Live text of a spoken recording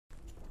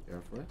Go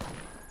for it.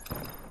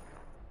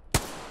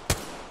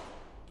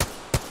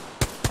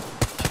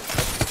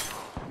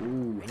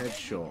 Ooh,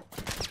 headshot.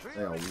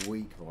 They are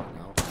weak right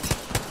now.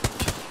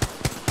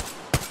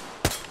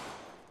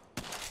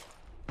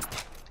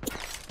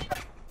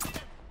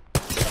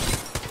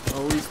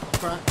 Oh, he's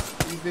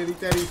cracked. He's nearly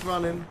dead. He's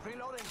running.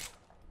 Reloading.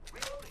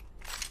 Reloading.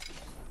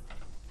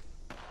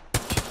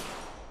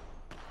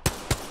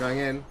 Going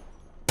in.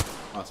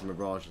 That's a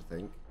Mirage, I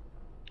think.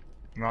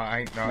 No, it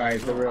ain't. No, No,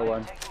 it's the real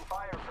one. Taking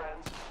fire,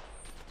 friends.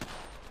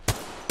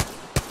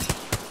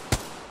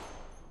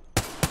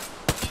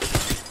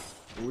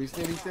 Oh, he's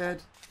nearly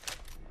dead.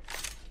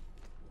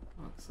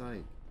 Fuck's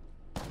sake.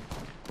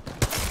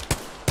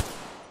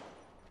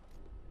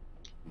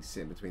 He's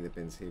sitting between the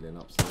bins healing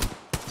up. So.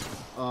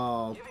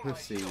 Oh,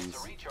 pussies.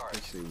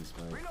 Pussies,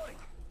 mate. Reloading.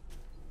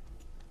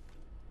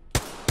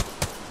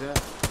 Is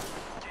that?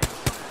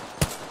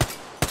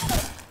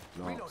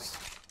 Nice.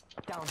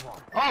 Down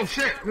one. oh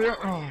shit!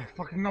 Oh,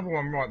 fucking another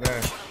one right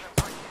there.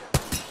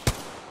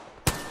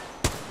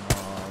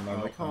 Oh no, I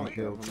not can't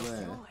kill killed. from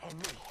there. You and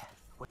me.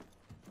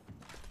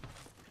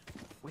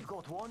 We've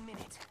got 1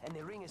 minute, and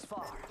the ring is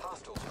far.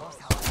 Hostile.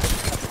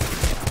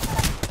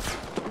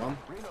 One.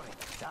 Reloading.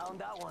 Down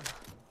that one.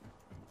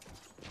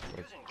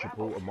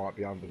 Gibraltar might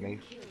be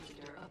underneath.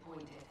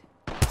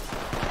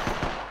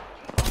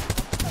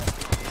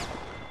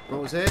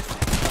 What was it?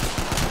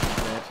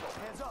 Dead.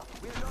 Hands up.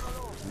 We're not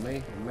alone.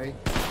 Me, me.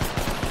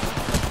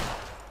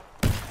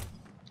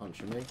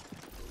 Punching me.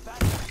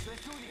 Back. Let's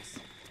do this.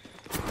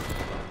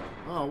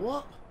 Oh,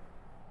 what?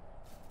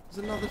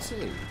 There's another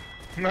team.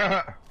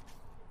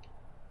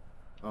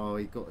 Oh,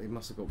 he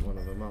must have got one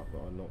of them up that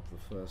I knocked the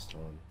first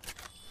time.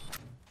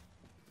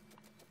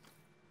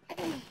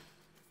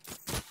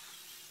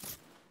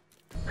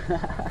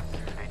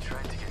 They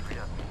tried to get rid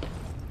of me.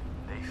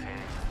 They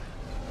failed.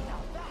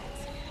 Now that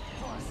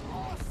was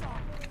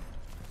awesome.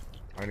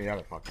 I only had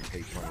a fucking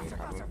P20 in the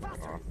cabinet. Oh,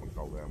 I can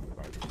go there with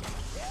that.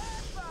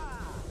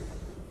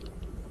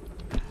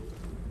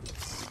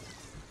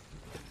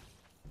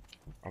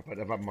 I bet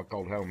they've had my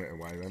gold helmet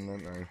away then,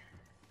 didn't they?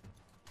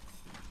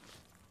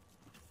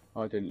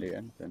 I didn't loot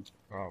anything.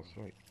 Oh,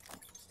 sweet.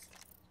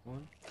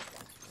 One.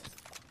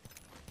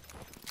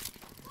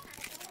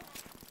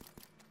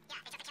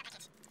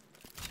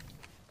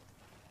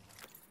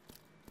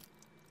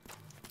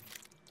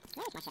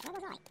 Where's my shit? Where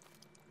was I?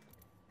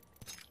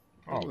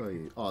 Oh, Where are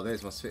you? Oh,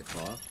 there's my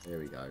Spitfire. There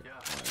we go. Right,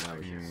 now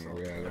we can solve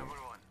yeah. it.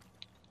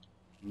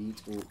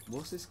 Yeet or...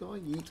 What's this guy?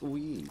 Yeet or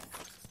yeet?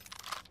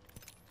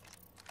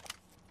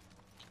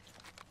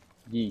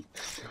 Yeet.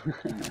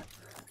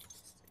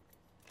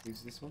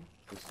 Who's this one?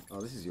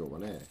 Oh, this is your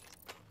one here.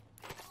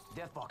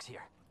 Death box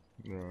here.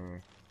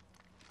 No.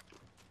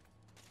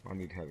 I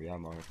need heavy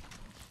ammo.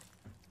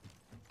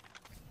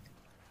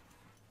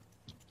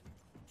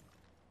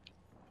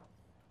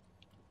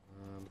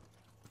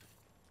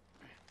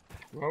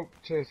 Well,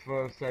 cheers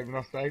for saving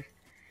us, Dave.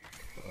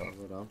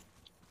 Well done.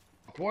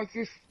 Why is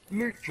this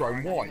loot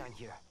drone white? Down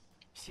here.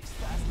 She's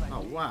fast like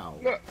Oh, wow.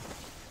 Look!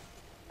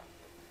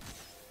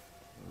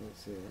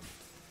 Let's see it.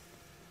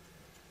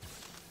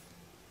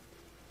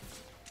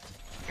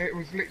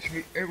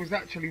 It was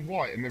actually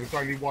white and there was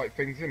only white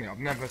things in it. I've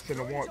never seen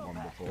a white one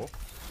before.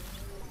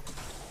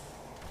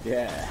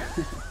 Yeah.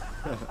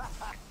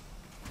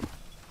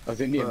 I was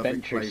in the Perfect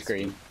inventory placement.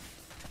 screen.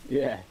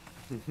 Yeah.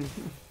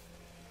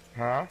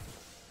 Huh?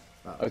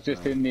 I was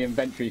just in the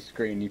inventory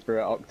screen, you threw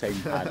an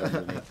Octane pad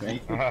underneath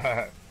me.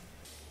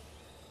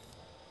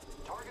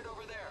 target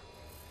over there.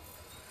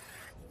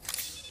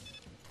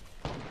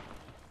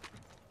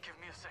 Give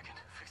me a second.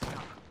 Fix it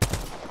up.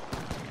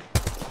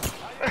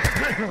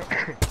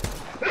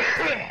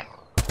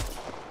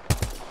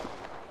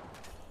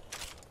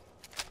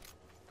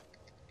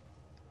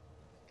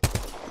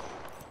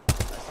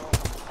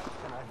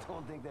 And I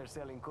don't think they're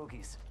selling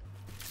cookies.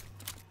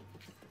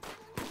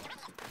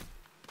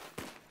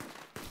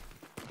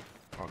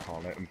 I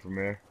can't let them from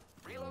here.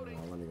 Oh,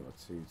 I've only got it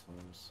 2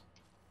 times.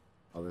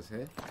 Oh, there's here?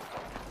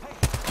 Hey,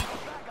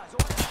 bad guys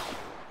over there.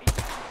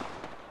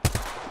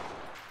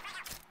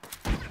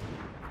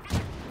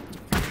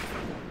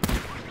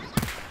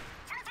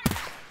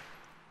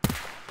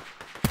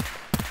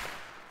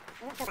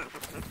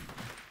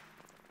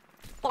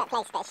 Still that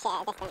place, but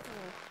shit, different.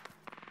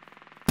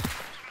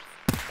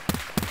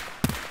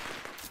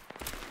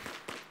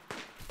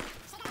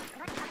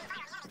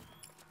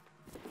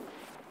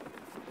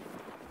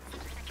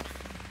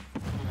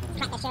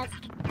 Crack the shields.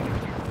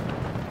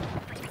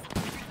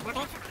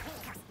 Okay.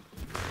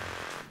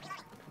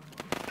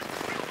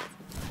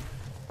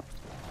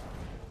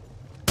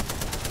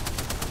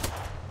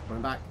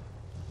 Going back.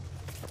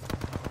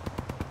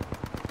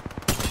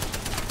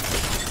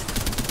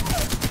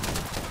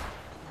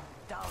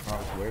 Oh,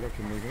 it's weird, I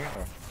couldn't even get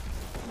there.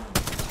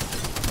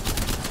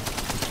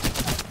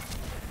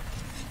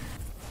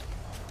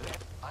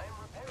 I am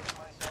repairing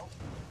myself.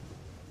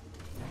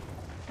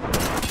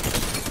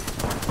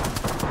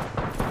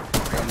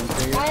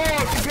 Oh,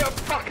 there's a little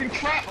fucking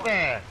trap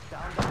there!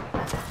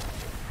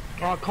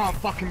 Oh, I can't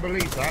fucking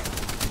believe that.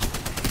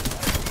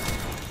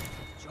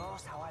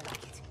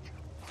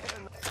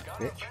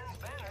 bitch.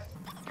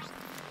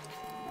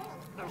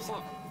 Oh shit.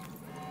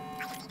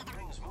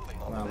 Rings moving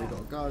on Wow, the we map.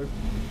 gotta go.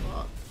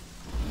 Fuck.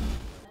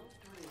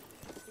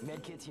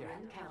 Medkit here.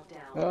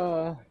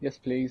 Yes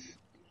please.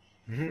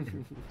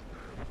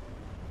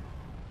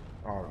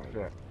 Oh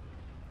shit.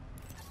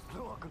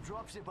 Look, a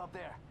dropship up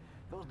there.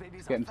 Those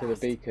babies Get are into the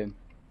fast. beacon.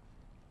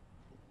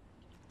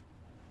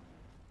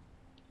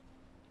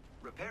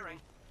 Repairing.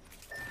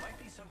 Might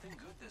be something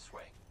good this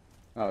way.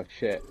 Oh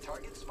shit.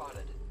 Target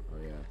spotted. Oh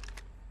yeah.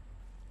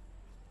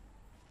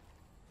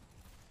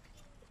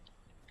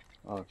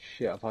 Oh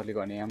shit, I've hardly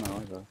got any ammo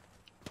either.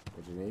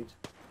 What do you need?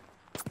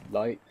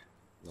 Light.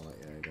 Light,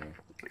 yeah, you go.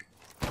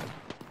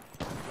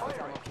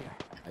 Fire up here.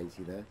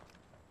 80 there.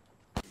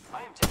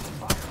 I am taking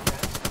fire,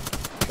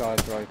 friends.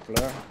 Charge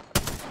rifler.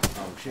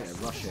 Oh shit,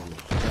 they're rushing. Down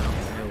the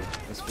hill.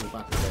 Let's fall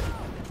back a bit.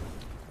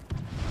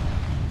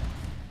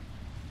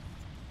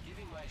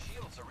 Giving my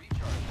shields a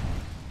recharge.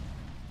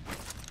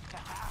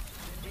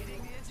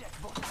 Hitting the eject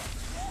button.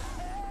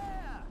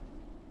 Yeah!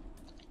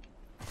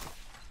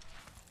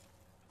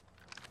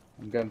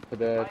 I'm going for I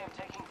the am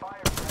taking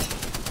fire, friends.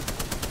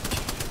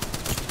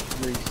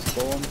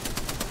 respawn.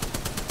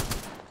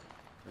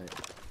 Right.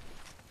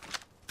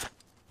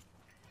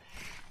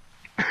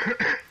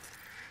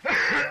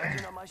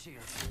 Charging on my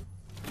shields.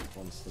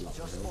 One's still up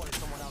the Just hill. spotted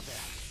someone out there.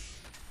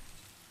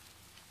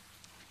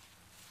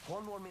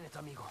 1 more minute,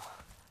 amigo.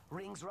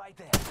 Rings right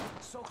there.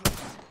 So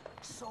close.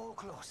 So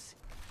close.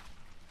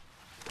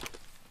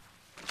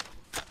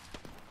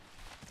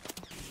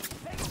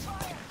 Taking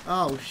fire!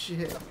 Oh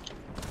shit.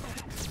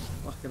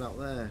 Fucking up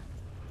there.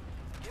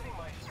 Giving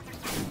my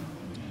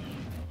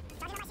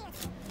Come to me.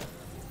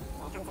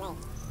 Come to me, boys.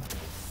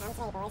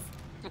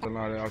 Don't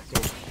know, I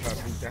saw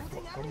purple death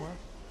box somewhere.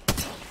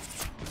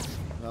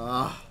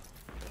 Ah.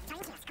 I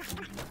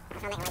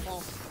can't make my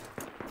way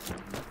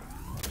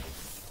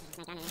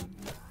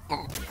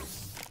through.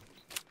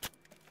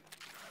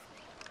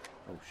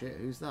 Oh shit,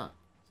 who's that?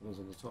 Someone's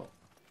on the top.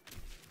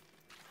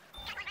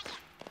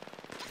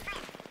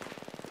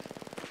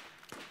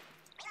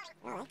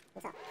 Alright,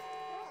 what's up?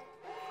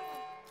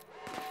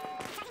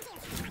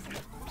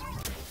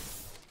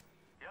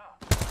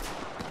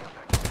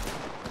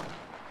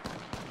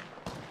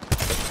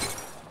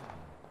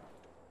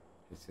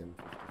 Hit him,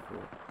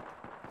 54.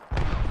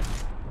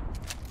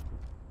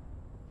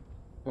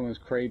 Someone's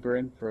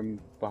crabering from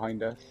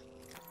behind us.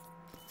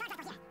 The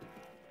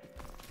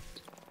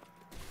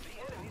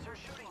enemies are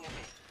shooting at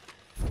me.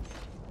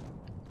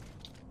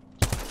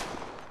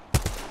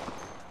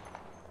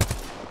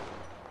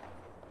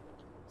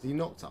 Is he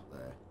knocked up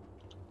there?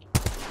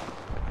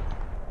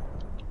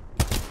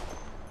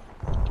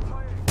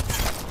 Firing.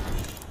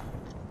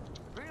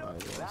 Oh, he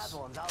That was.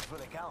 one's out for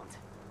the count.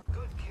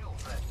 Good kill,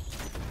 friend.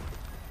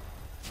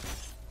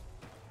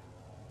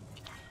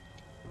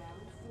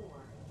 Round 4.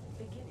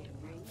 Beginning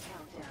ring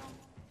countdown.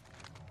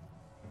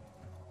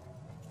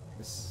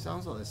 It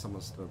sounds like there's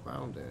someone still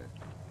around here.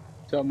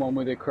 Someone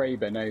with a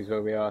Kraber knows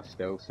where we are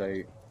still, so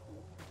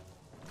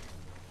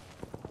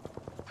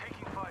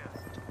Taking fire.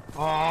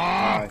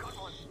 Ah!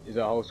 is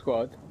that a whole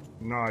squad?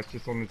 No, it's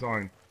just on his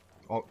own.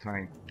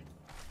 Octane.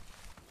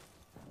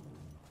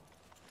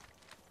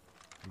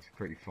 He's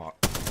pretty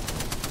fucked.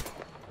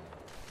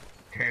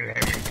 Kill him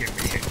and give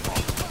me his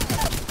box.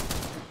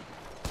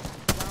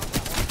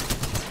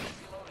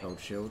 Gold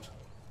shield.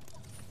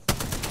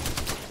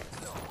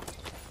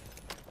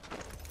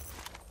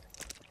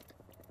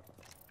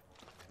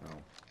 Oh.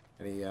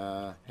 Any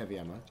heavy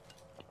ammo?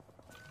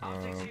 What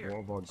have I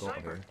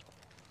got here?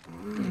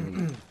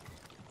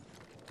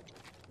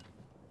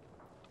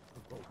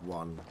 I've got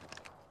one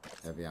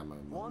heavy ammo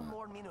in my 1 map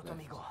more minute, left.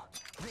 amigo.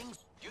 Rings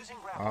using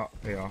grapple.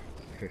 Here,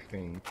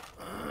 15.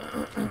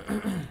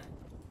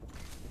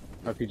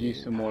 I could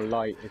use some more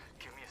light if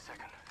Give me a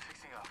second.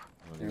 Fixing up.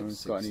 I've only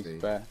anyone's got any 60.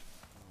 spare. Oh,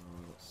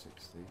 I've got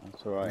 60.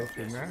 That's alright. Look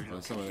in there. Oh,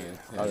 someone there.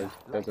 Oh,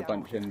 there's a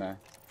bunch in there.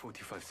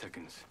 45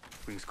 seconds.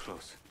 Rings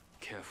close.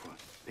 Careful.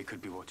 They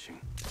could be watching.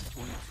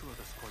 Only 2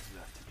 other squads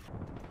left.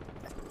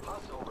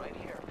 Hostile right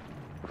here.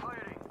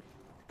 Firing.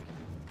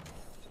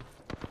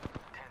 10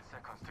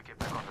 seconds to get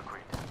back on the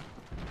grid.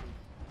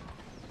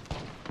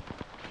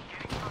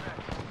 Getting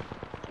contact.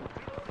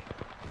 Reloading.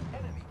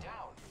 Enemy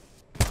down.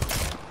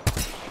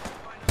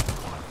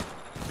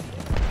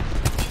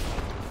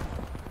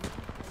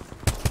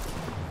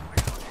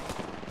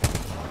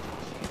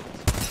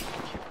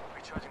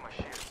 Recharging my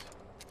shields.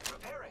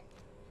 Repairing.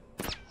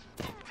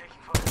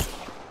 Taking fire.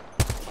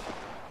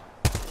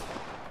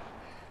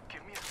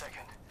 Give me a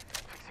second.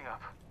 Fixing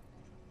up.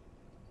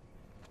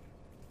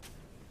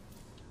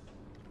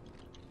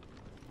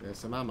 There's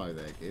some ammo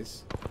there,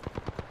 Giz.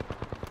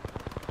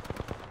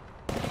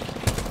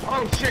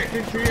 Oh shit,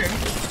 didn't see him.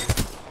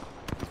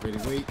 He's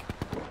really weak. I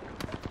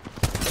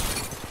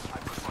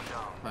put one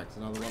down. Cracked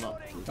another one up.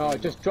 Oh, I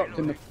just dropped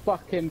in the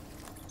fucking.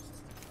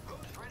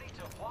 Who's ready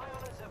to fly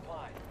on a zip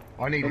line?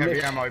 I need The heavy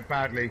lift. ammo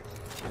badly.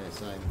 Yeah,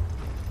 same.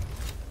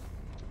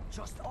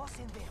 Just us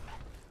in them.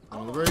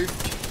 On the roof.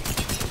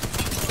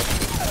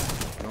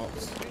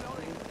 Knocked.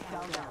 Reloading.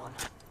 Down.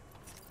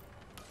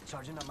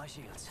 Charging on my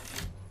shields.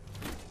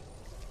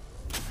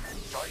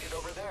 Target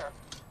over there.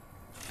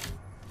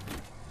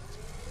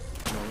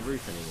 Not on the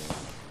roof anymore.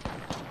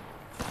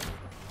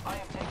 I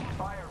am taking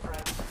fire,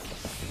 friends.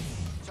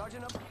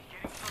 Charging up.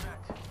 Getting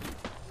correct.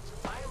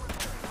 I am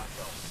repairing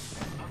myself.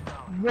 I'm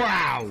down.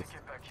 Wow!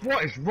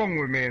 What is wrong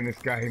with me in this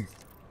game?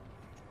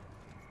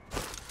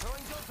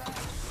 Throwing go back.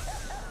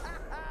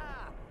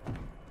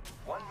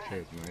 1 minute.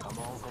 Cheers, mate. Come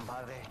on,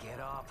 compadre. Get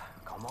up.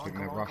 Come on, Think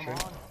come they're on, rushing? come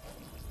on.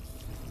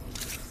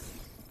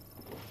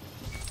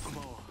 Come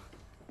on.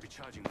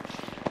 Recharging my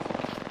shield.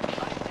 I'm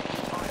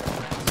taking fire,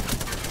 friends.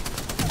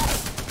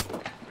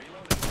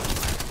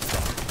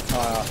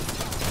 Ah,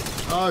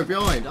 Oh,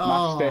 behind.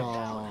 Mastiff.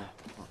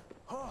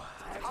 Oh.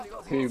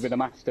 two with a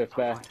Mastiff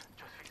there. Just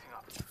fixing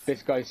up.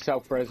 This guy's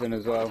self-resin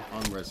as well.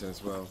 I'm resin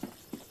as well.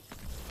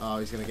 Oh,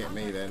 he's gonna get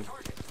me then.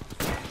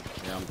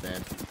 Yeah, I'm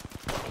dead.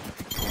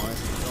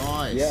 Nice,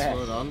 nice. Yeah.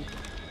 Well done.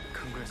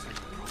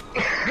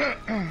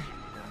 Congratulations.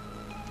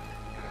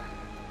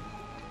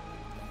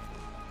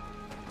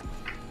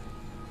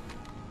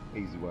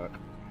 Easy work.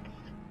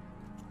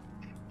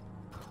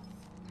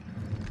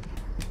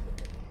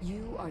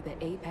 You are the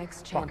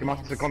Apex Fuck, I champions.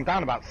 must have gone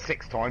down about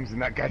 6 times in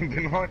that game,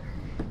 didn't I?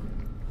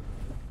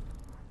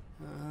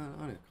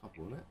 Only a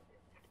couple, isn't it?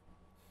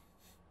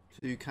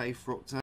 2K for Octane.